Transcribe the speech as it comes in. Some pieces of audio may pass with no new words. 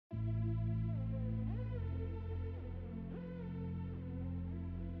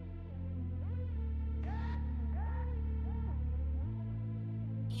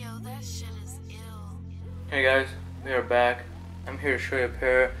that shit is ill. Hey guys, we are back. I'm here to show you a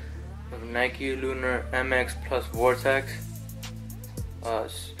pair of Nike lunarMX plus Vortex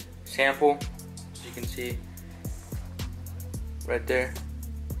sample, as you can see right there.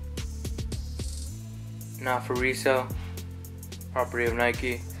 Not for resale, property of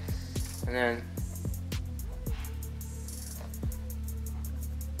Nike. And then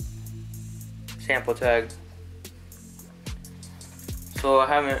sample tag. So I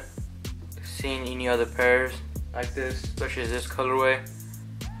haven't seen any other pairs like this, especially this colorway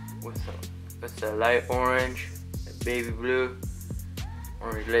with the light orange, the baby blue,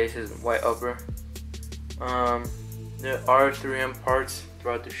 orange laces, and white upper. There are 3M parts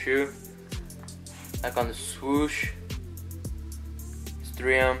throughout the shoe, like on the swoosh. It's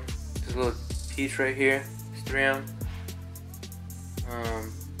 3M. This little piece right here is 3M.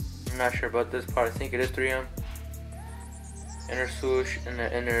 I'm not sure about this part. I think it is 3M. Inner swoosh and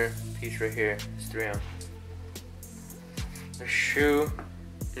the inner piece right here is 3M. The shoe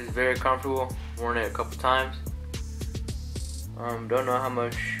is very comfortable. Worn it a couple times. Don't know how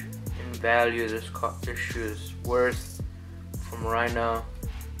much in value this shoe is worth from right now.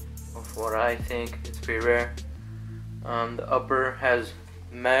 Of what I think, it's pretty rare. The upper has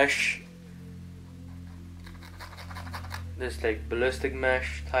mesh, this like ballistic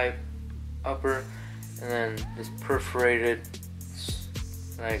mesh type upper, and then this perforated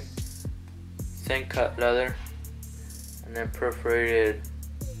like thin cut leather, and then perforated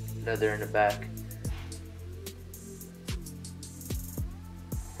leather in the back.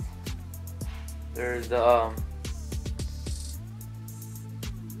 There's the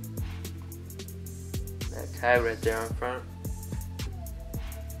that tag right there on front.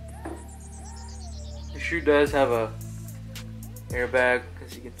 The shoe does have a airbag,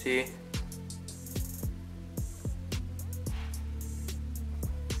 as you can see.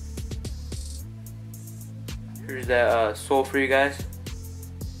 Here's that sole for you guys.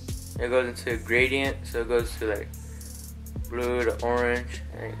 It goes into gradient, so it goes to like blue to orange,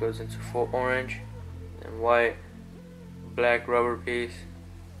 and it goes into full orange and white, black rubber piece,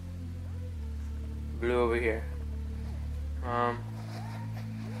 blue over here.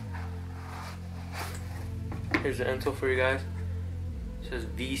 Here's the insole for you guys. It says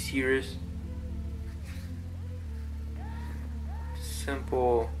V series.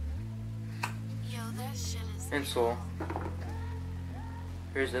 Simple Yo, that shit is insole.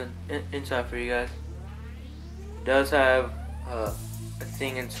 Here's the inside for you guys. It does have a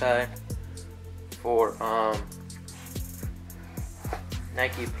thing inside for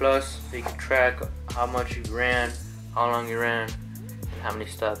Nike Plus, so you can track how much you ran, how long you ran, and how many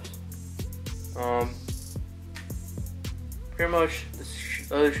steps. Pretty much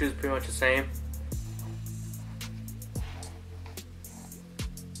the other shoe is pretty much the same.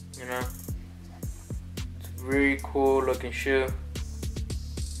 You know, it's a very cool looking shoe.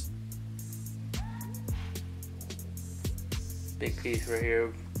 Big piece right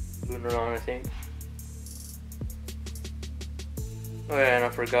here, lunar on, I think. Oh yeah, and I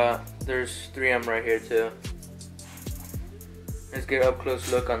forgot, there's 3M right here too. Let's get an up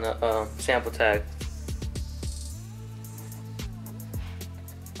close look on the sample tag.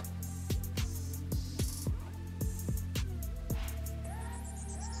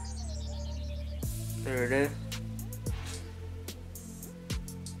 There it is.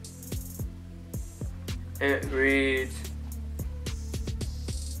 It reads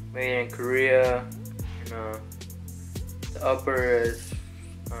made in Korea. You know, the upper is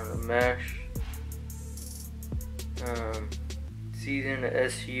mesh. Season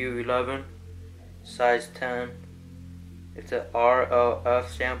SU11, size 10. It's an RLF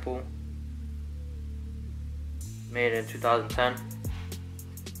sample, made in 2010.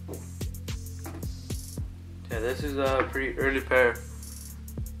 Yeah, this is a pretty early pair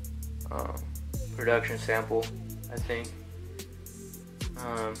production sample, I think.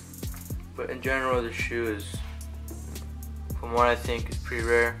 But in general, the shoe is, from what I think, is pretty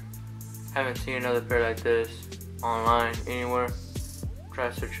rare. Haven't seen another pair like this online anywhere. Try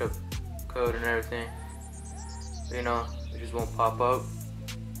to search up code and everything, but, you know, it just won't pop up.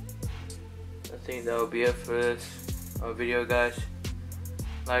 I think that will be it for this video, guys.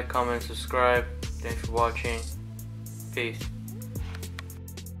 Like, comment, subscribe. Thanks for watching. Peace.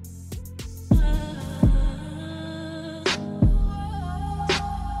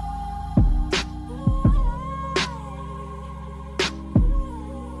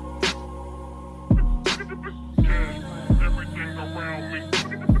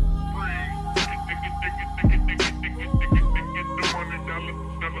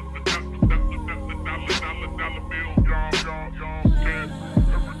 $1 bill, y'all,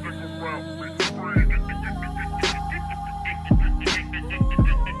 everything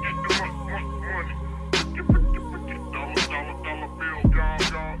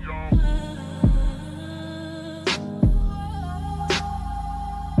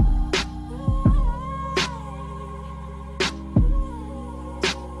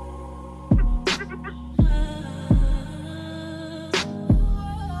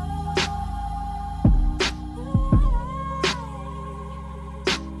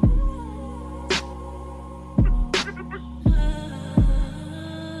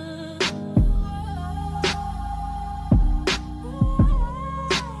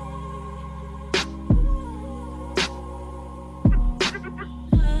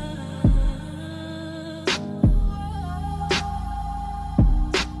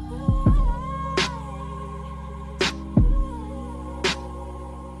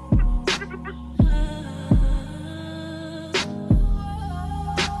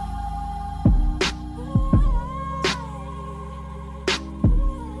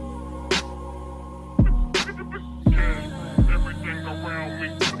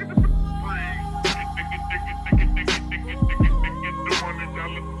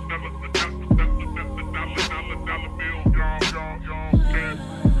never